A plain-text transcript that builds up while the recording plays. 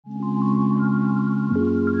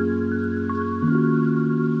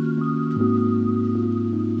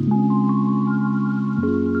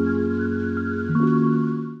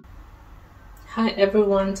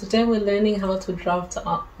everyone, today we're learning how to draft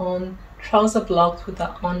our own trouser block with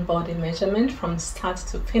our own body measurement from start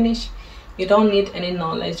to finish. You don't need any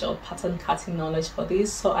knowledge or pattern cutting knowledge for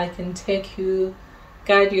this, so I can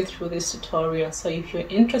guide you through this tutorial. So if you're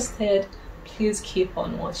interested, please keep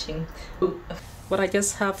on watching. What I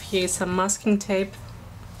just have here is some masking tape,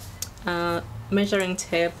 measuring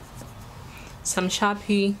tape, some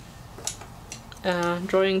Sharpie,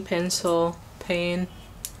 drawing pencil, pen,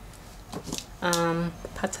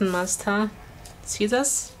 pattern master,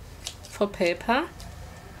 scissors for paper,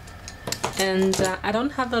 and I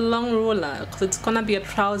don't have a long ruler because it's gonna be a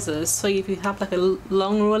trouser, so if you have like a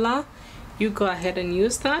long ruler, you go ahead and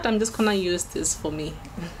use that. I'm just gonna use this for me.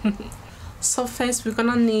 So first we're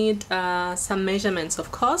gonna need some measurements,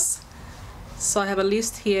 of course. So I have a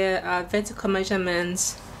list here, vertical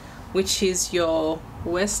measurements, which is your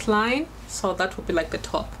waistline, so that will be like the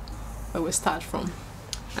top where we start from,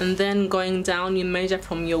 and then going down you measure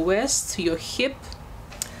from your waist to your hip.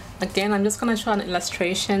 Again, I'm just gonna show an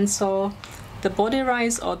illustration. So the body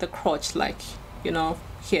rise or the crotch, like, you know,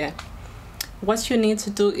 here, what you need to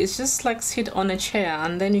do is just like sit on a chair,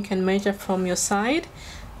 and then you can measure from your side,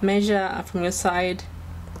 from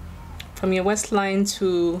your waistline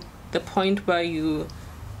to the point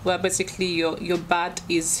where basically your butt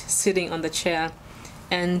is sitting on the chair.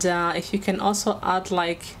 And if you can also add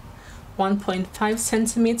like 1.5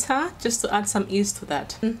 centimeter just to add some ease to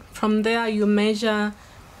that. From there you measure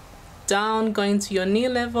down, going to your knee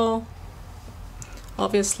level,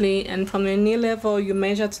 obviously, and from your knee level you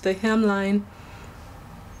measure to the hemline.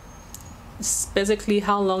 It's basically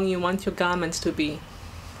how long you want your garment to be.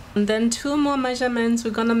 And then two more measurements.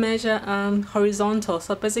 We're gonna measure horizontal,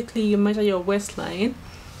 so basically you measure your waistline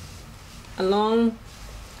along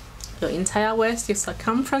your entire waist, your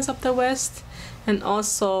circumference of the waist, and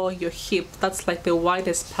also your hip. That's like the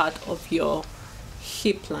widest part of your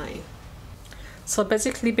hip line. So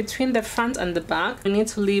basically between the front and the back, we need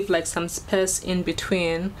to leave like some space in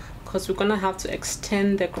between because we're gonna have to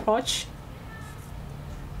extend the crotch.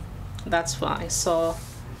 That's why. So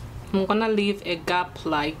I'm gonna leave a gap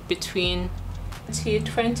like between 20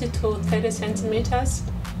 to 30 centimeters.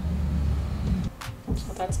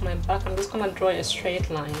 So that's my back. I'm just gonna draw a straight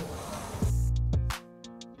line.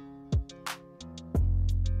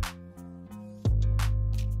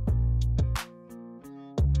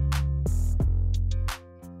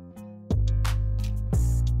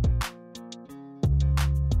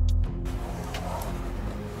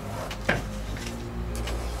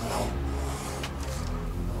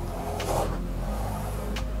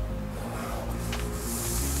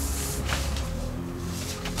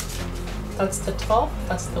 That's the top,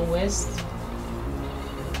 that's the waist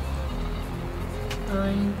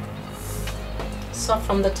line. So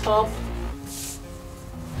from the top,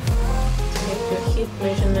 take your hip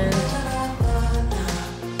measurement.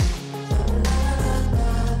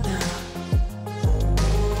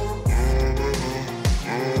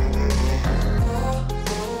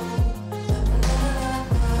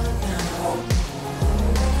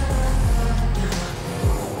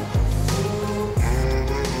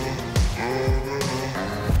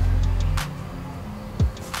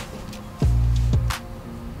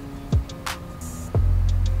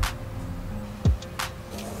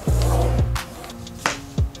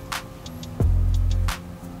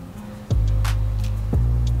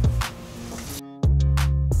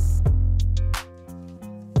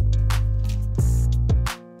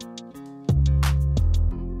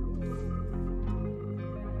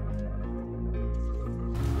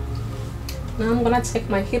 Now I'm gonna take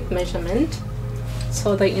my hip measurement.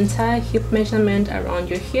 So the entire hip measurement around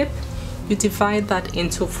your hip, you divide that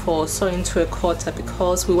into 4, so into a quarter,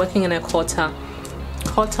 because we're working in a quarter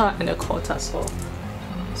and a quarter. So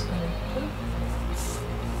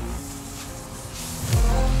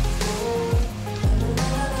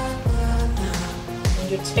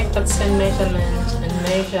and you take that same measurement and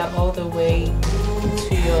measure all the way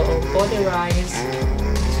to your body rise,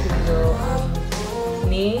 to your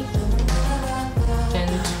knee,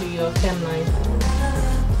 and to your hemline.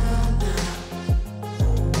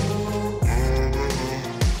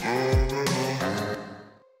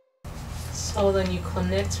 So then you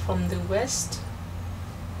connect from the waist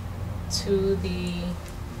to the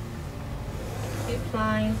hip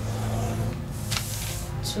line,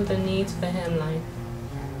 to the knee, to the hemline.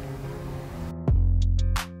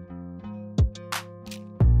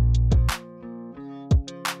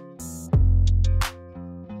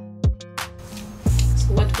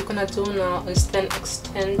 What we're gonna do now is then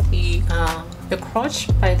extend the crotch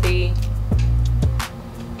by the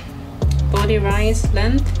body rise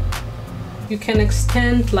length, you can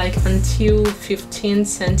extend like until 15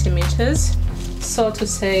 centimeters. So to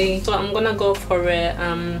say, so I'm gonna go for a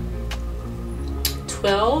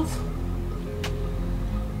 12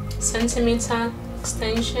 centimeter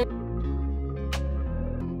extension.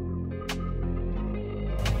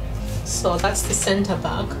 So that's the center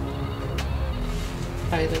back,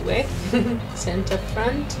 by the way. Center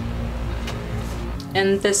front.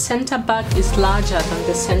 And the center back is larger than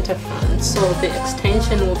the center front, so the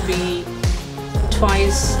extension will be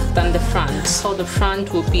twice than the front. So the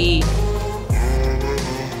front will be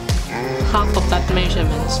half of that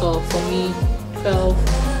measurement. So for me, 12,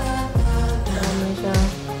 I'll measure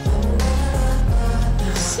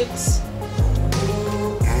 6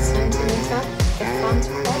 centimeter the front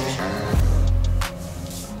crotch.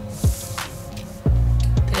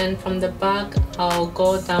 Then from the back, I'll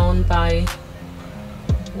go down by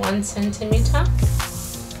 1 centimeter.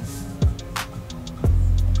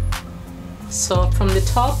 So from the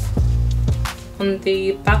top, on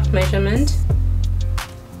the back measurement,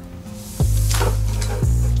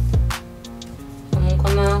 I'm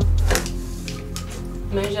gonna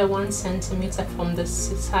measure 1 centimeter from the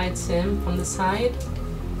side seam, from the side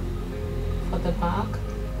for the back,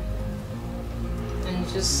 and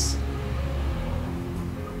just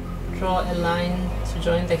draw a line to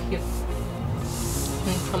join the hip.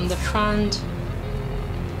 And from the front,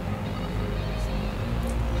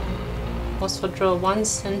 also draw 1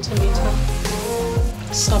 centimeter.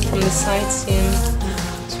 So from the side seam,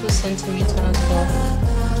 2 centimeters as well.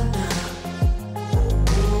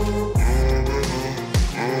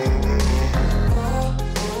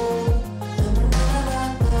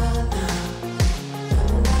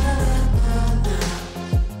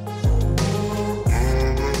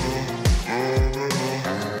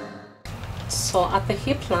 So at the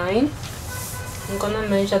hip line, I'm gonna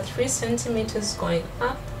measure 3 centimeters going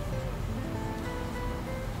up.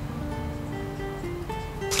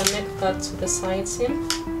 Connect that to the side seam.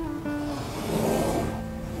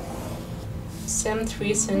 Same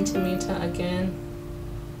 3 centimeter again.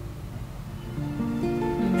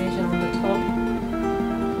 Measure on the top.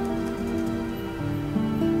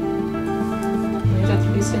 Measure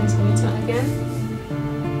 3 centimeter again.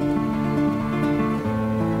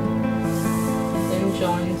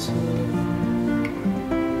 Join to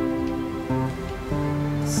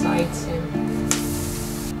side seam.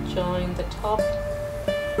 Join the top,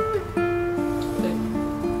 the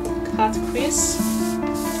cut crease.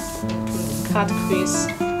 From the cut crease,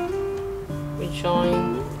 we join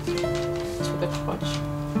to the crotch.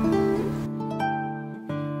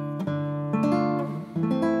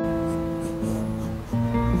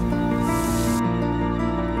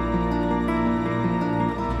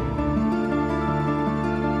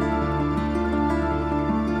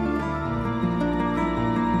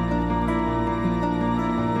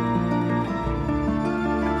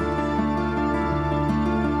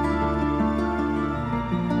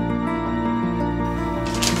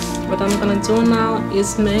 What I'm gonna do now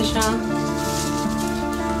is measure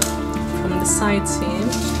from the side seam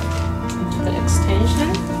to the extension.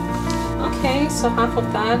 Okay, so half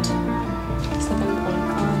of that,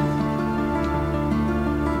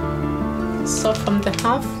 7.5. So from the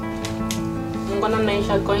half, I'm gonna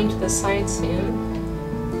measure going to the side seam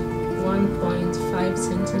 1.5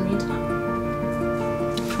 centimeter.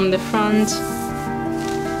 From the front,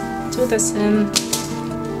 do the same.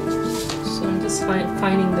 So I'm just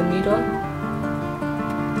finding the middle.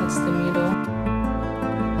 That's the middle.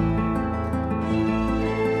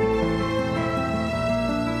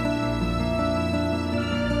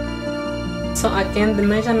 So again, the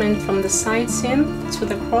measurement from the side seam to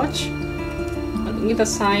the crotch, on either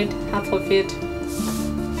side, half of it.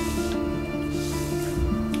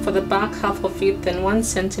 For the back, half of it, then 1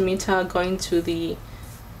 centimeter going to the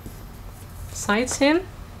side seam.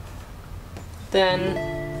 Then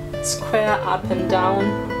square up and down,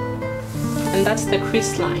 and that's the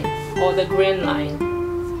crease line or the grain line.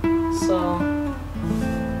 So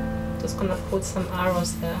just gonna put some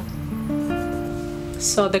arrows there.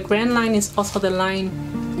 So the grain line is also the line,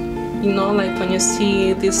 you know, like when you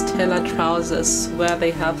see these tailor trousers where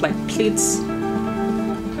they have like pleats,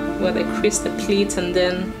 where they crease the pleats, and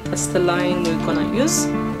then that's the line we're gonna use.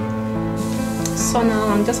 So now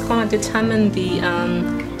I'm just gonna determine the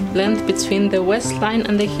length between the waistline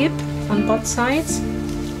and the hip on both sides.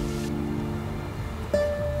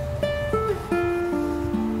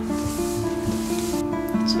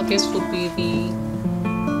 So this would be the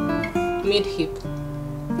mid hip.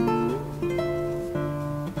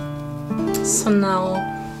 So now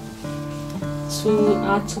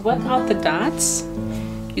to work out the darts,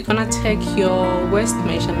 you're gonna take your waist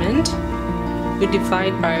measurement we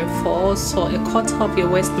divide by 4, so a quarter of your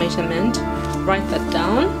waist measurement. Write that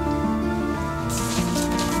down.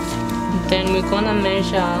 Then we're gonna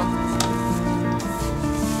measure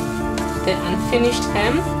the unfinished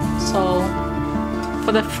hem. So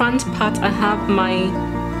for the front part, I have my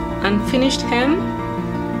unfinished hem.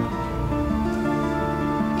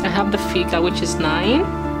 I have the figure, which is 9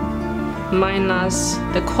 minus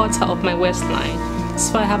the quarter of my waistline,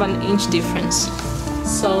 so I have an inch difference.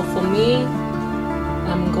 So for me,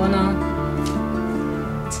 I'm gonna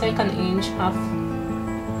take an inch, half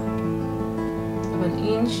of an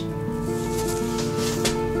inch,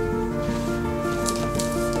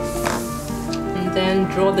 and then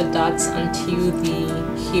draw the dots until the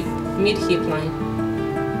mid-hip line.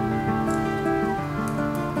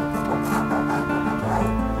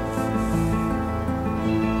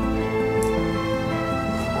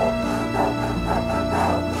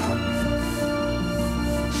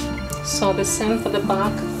 So the same for the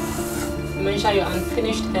back. Measure your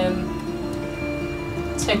unfinished hem,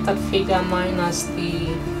 take that figure minus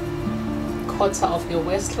the quarter of your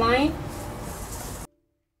waistline.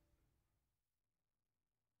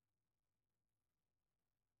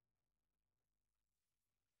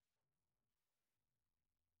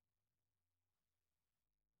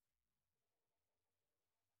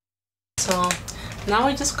 So now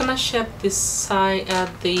we're just gonna shape this side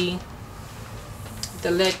at the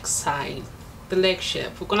leg side, the leg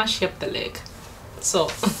shape. We're gonna shape the leg. So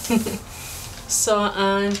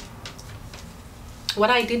what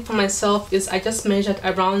I did for myself is I just measured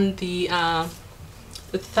around the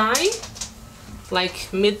thigh,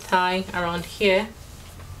 like mid thigh, around here,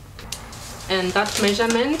 and that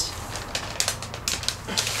measurement,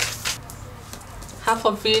 half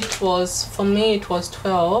of it was, for me it was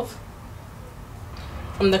 12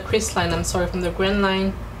 from the crease line, I'm sorry, from the grain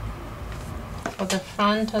line, for the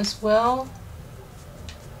front as well.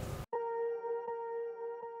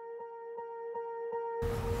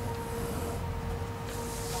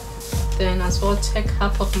 Then as well take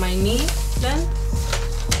half of my knee length.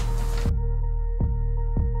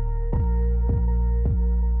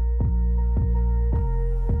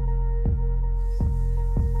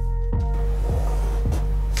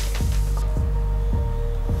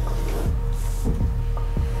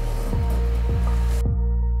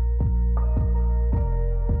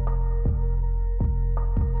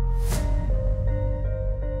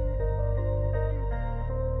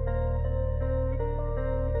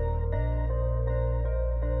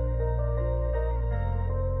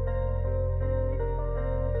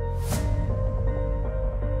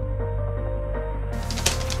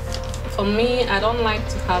 For me, I don't like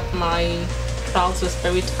to have my trousers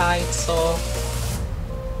very tight, so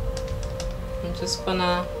I'm just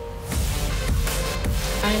gonna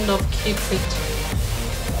kind of keep it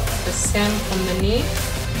the same from the knee.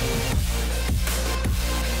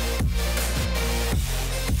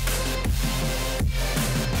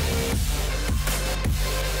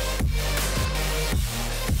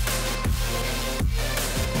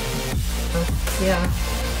 Yeah,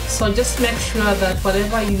 so just make sure that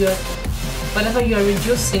whatever you are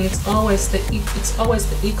reducing, it's always the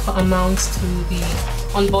equal amounts to the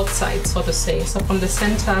on both sides, so to say. So from the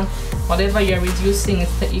center, whatever you're reducing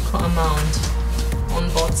is the equal amount on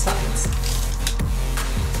both sides.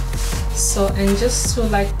 So, and just to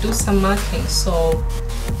like do some marking, so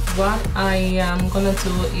what I am gonna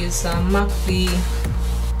do is mark the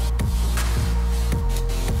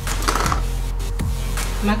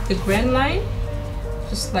grain line,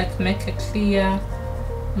 just like make a clear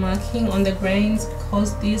marking on the grains,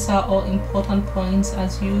 because these are all important points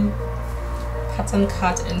as you pattern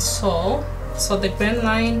cut and sew. So the grain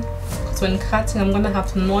line, because when cutting I'm gonna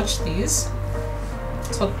have to notch these,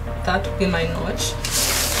 so that will be my notch.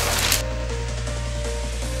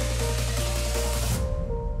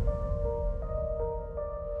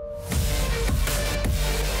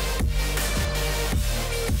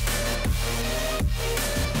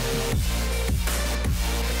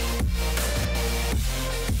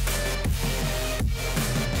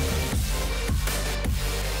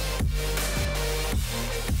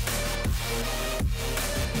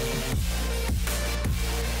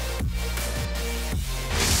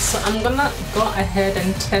 So I'm gonna go ahead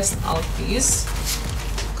and test out these,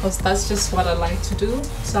 because that's just what I like to do.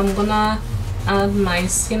 So I'm gonna add my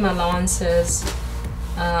seam allowances,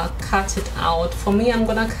 cut it out. For me, I'm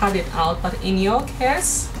gonna cut it out, but in your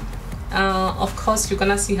case, of course you're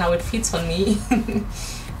gonna see how it fits on me.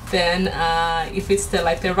 Then if it's the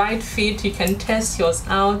right fit, you can test yours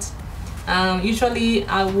out. Usually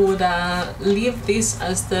I would leave this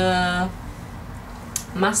as the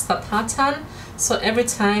master pattern. So every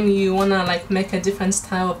time you wanna like make a different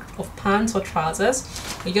style of pants or trousers,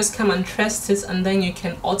 you just come and test it and then you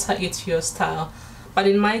can alter it to your style. But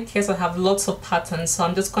in my case, I have lots of patterns, so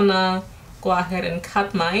I'm just gonna go ahead and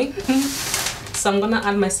cut mine. So I'm gonna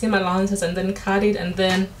add my seam allowances and then cut it, and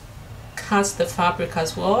then cut the fabric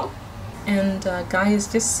as well. And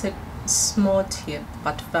guys, just a small tip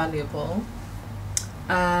but valuable.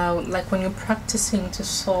 Like when you're practicing to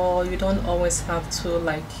sew, you don't always have to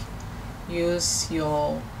like use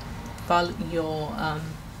your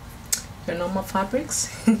normal fabrics.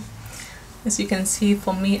 As you can see,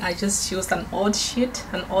 for me, I just used an old sheet,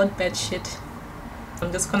 an old bed sheet.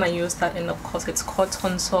 I'm just gonna use that, and of course it's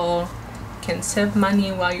cotton, so you can save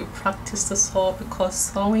money while you practice to sew, because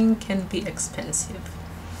sewing can be expensive.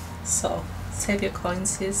 So save your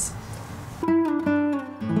coins, sis.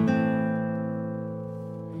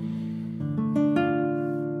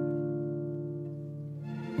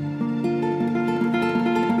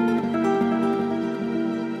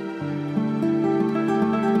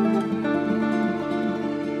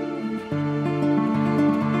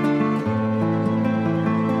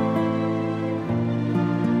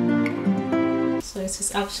 So this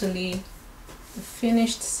is actually the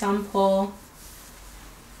finished sample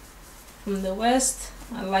from the waist.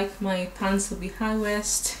 I like my pants to be high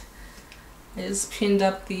waist. I just pinned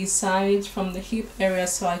up the side from the hip area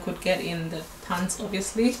so I could get in the pants,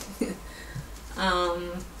 obviously.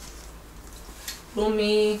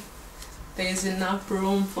 Roomy, there is enough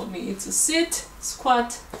room for me to sit,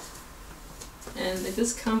 squat, and they're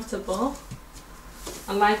just comfortable.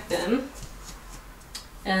 I like them.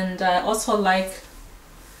 And I also like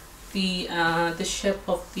the shape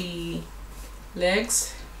of the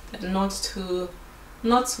legs. They're not super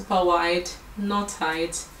wide, not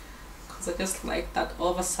tight, because I just like that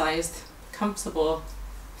oversized, comfortable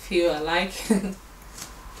feel I like.